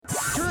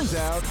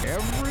Turns out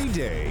every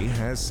day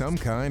has some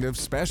kind of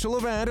special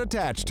event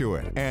attached to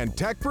it. And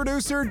tech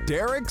producer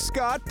Derek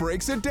Scott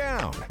breaks it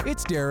down.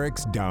 It's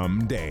Derek's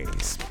Dumb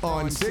Days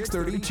on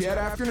 6:30 Chet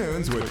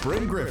Afternoons with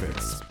Bryn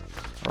Griffiths.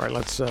 All right,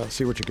 let's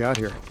see what you got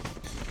here.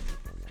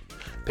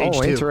 Page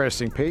 2.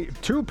 Interesting.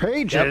 2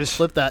 pages. Yep,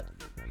 flip that.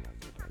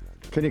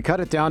 Can you cut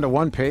it down to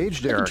 1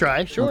 page, Derek?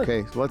 try, sure.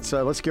 Okay,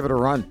 let's give it a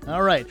run.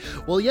 All right.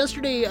 Well,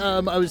 yesterday I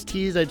was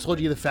teased. I told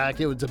you the fact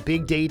it was a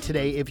big day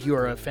today if you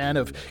are a fan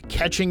of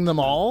Catching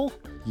Them All.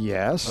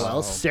 Yes.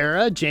 Well,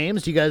 Sarah,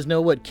 James, do you guys know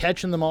what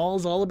Catching Them All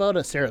is all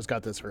about? Sarah's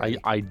got this right.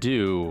 I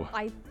do.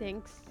 I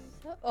think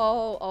so.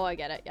 Oh, I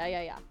get it.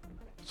 Yeah.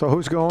 So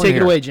who's going Take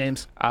here? it away,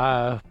 James.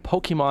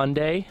 Pokemon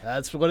Day.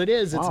 That's what it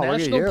is. It's Wow, look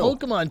at National you.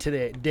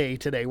 Pokemon Day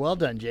today. Well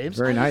done, James.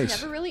 Very I was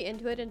nice. never really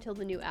into it until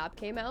the new app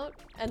came out,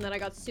 and then I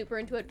got super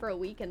into it for a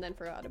week and then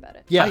forgot about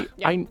it. Yeah.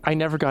 I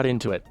never got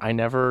into it. I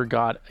never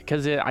got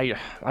because I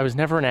was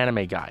never an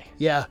anime guy.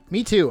 Yeah,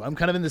 me too. I'm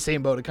kind of in the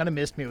same boat. It kind of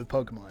missed me with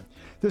Pokemon.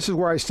 This is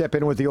where I step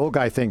in with the old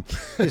guy thing.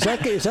 Is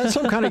that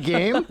some kind of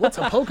game? What's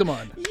a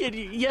Pokemon?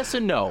 Yes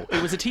and no. It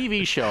was a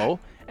TV show,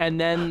 and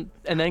then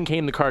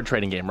came the card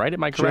trading game. Right?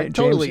 Am I correct? James-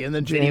 Totally. And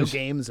then video James,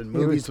 games and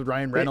movies with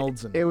Ryan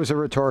Reynolds. It was a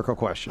rhetorical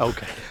question.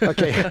 Okay.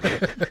 Okay.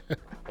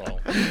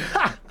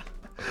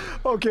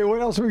 Okay,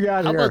 what else we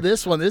got How here? about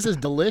this one? This is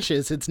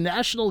delicious. It's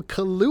National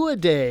Kahlua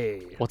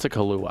Day. What's a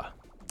Kahlua?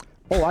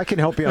 Oh, I can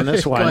help you on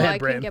this one. Go Oh, ahead, I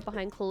Bram. can get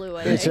behind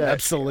Kahlua. It's Day.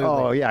 Absolutely.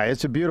 Oh, yeah,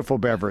 it's a beautiful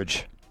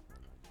beverage.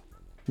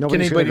 Can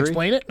Nobody's gonna anybody agree?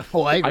 explain it?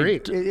 Oh, I agree.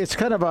 It's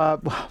kind of a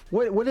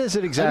what is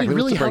it I exactly? mean,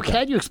 really, What's the how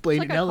breakdown? can you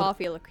explain It's like it a now?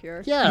 coffee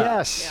liqueur. Yeah.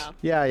 Yes.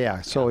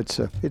 Yeah. So it's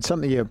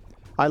something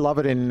I love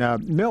it in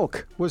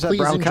milk. Was that Please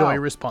brown enjoy cow?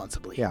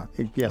 responsibly. Yeah.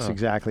 Yes,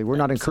 exactly. We're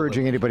not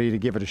encouraging anybody to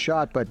give it a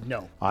shot, but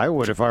No. I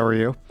would if I were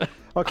you.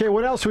 Okay,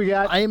 what else we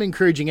got? I am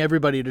encouraging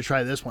everybody to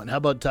try this one. How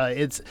about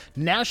it's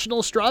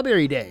National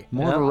Strawberry Day?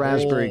 More of a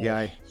raspberry Oh.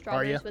 guy.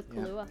 Strawberries ya? with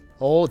Kahlua.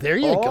 Oh, there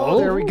you Oh, go.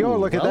 there we go.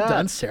 Look at well that.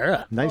 done,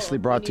 Sarah. Nicely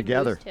Oh, brought we need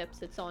together. booze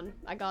tips. It's on.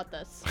 I got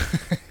this.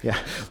 Yeah.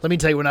 Let me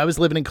tell you, when I was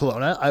living in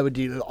Kelowna, I would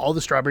do all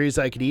the strawberries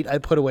I could eat. I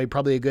put away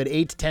probably a good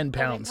 8 to 10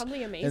 pounds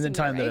probably in the amazing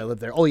time though, that I right?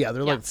 lived there. Oh, yeah,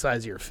 they're Yeah. like the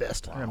size of your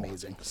fist. They're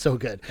amazing. So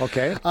good.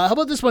 Okay. How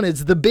about this one?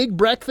 It's the Big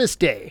Breakfast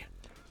Day.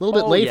 A little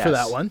bit Oh, late for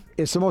yes. that one.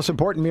 It's the most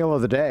important meal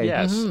of the day.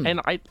 Yes, Mm-hmm.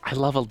 and I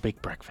love a big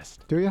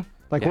breakfast. Do you?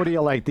 Like, what do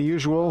you like? The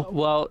usual?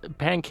 Well,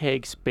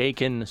 pancakes,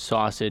 bacon,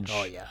 sausage.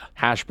 Oh, yeah.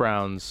 Hash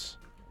browns,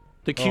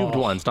 the cubed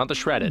ones, not the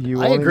shredded. You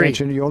I only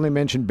agree.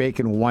 mentioned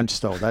bacon once,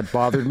 though. That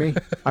bothered me.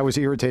 I was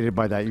irritated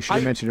by that. You should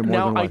have mentioned it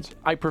more than once.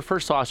 I prefer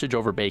sausage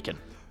over bacon.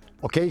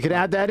 Okay, you can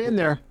add that in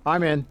there.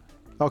 I'm in.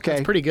 Okay.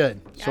 It's pretty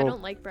good. I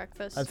don't like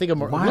breakfast. I think I'm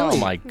more. Wow. Really? Oh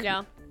my!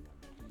 Yeah.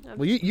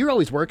 Well, you're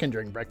always working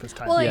during breakfast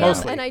time. Well, yeah.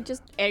 Mostly. And I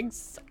just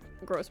eggs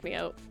gross me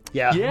out.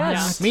 Yeah.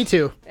 Yes. Me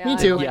too. Yeah, Me I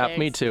too. don't like Yeah,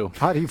 me eggs. too.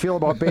 How do you feel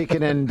about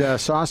bacon and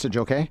sausage,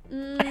 okay?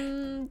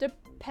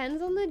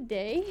 Depends on the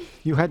day.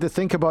 You had to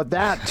think about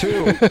that,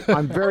 too.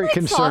 I'm very Like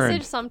concerned.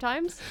 sausage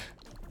sometimes.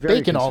 Very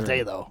Bacon all concerned.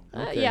 day, though.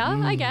 Yeah,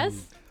 I guess.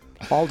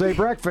 All day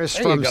breakfast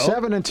There you from go.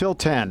 7 until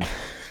 10.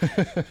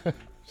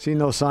 Seen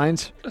those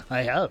signs?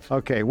 I have.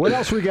 Okay, what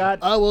else we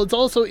got? Well, it's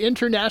also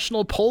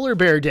International Polar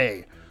Bear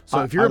Day. So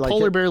if you're I a like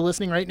polar it. bear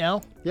listening right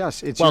now,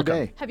 Yes, it's Welcome.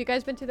 your day. Have you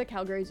guys been to the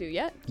Calgary Zoo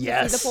yet?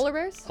 Yes. See the polar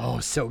bears? oh,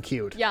 so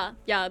cute. Yeah.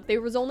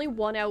 There was only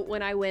one out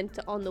when I went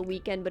on the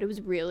weekend, but it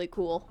was really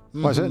cool.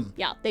 Was it?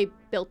 Yeah, they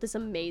built this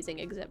amazing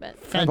exhibit.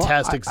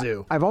 Fantastic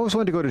zoo. I've always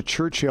wanted to go to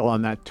Churchill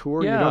on that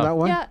tour. You Yeah. know that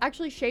one? Yeah,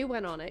 actually, Shay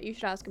went on it. You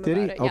should ask him Did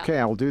about he? it. Yeah. Okay,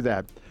 I'll do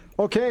that.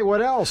 Okay,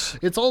 what else?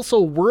 It's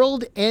also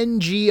World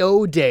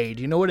NGO Day.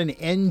 Do you know what an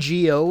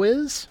NGO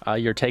is?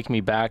 You're taking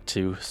me back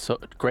to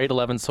grade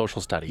 11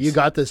 social studies. You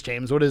got this,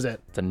 James. What is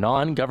it? It's a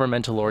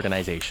non-governmental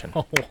organization.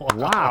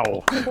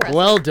 Wow.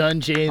 Well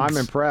done, James. I'm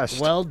impressed.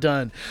 Well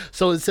done.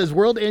 So it says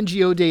World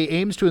NGO Day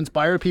aims to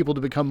inspire people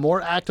to become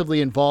more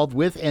actively involved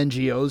with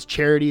NGOs,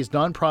 charities,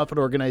 nonprofit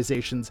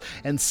organizations,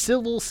 and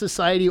civil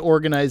society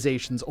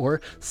organizations,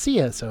 or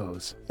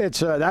CSOs.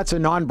 That's a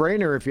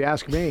non-brainer if you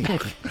ask me.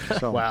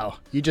 So, Wow.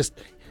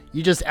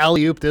 You just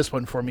alley-oop this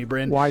one for me,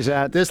 Bryn. Why is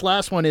that? This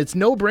last one, it's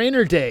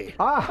No-Brainer Day.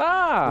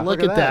 Ah, Look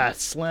at at that. that.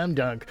 Slam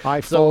dunk.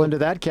 I fall into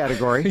that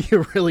category.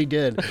 You really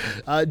did.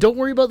 Don't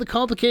worry about the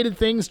complicated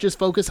things. Just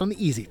focus on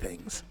the easy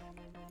things.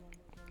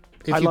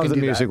 If I you love can the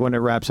do music that. when it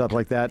wraps up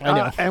like that. I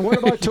know. And what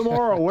about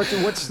tomorrow?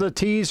 What's the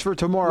tease for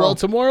tomorrow? Well,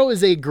 tomorrow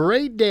is a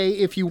great day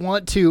if you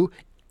want to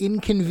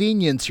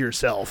inconvenience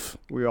yourself.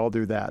 we all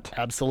do that.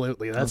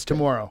 Absolutely. That's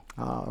tomorrow.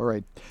 All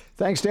right.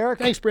 Thanks, Derek.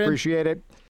 Thanks, Bryn. Appreciate it.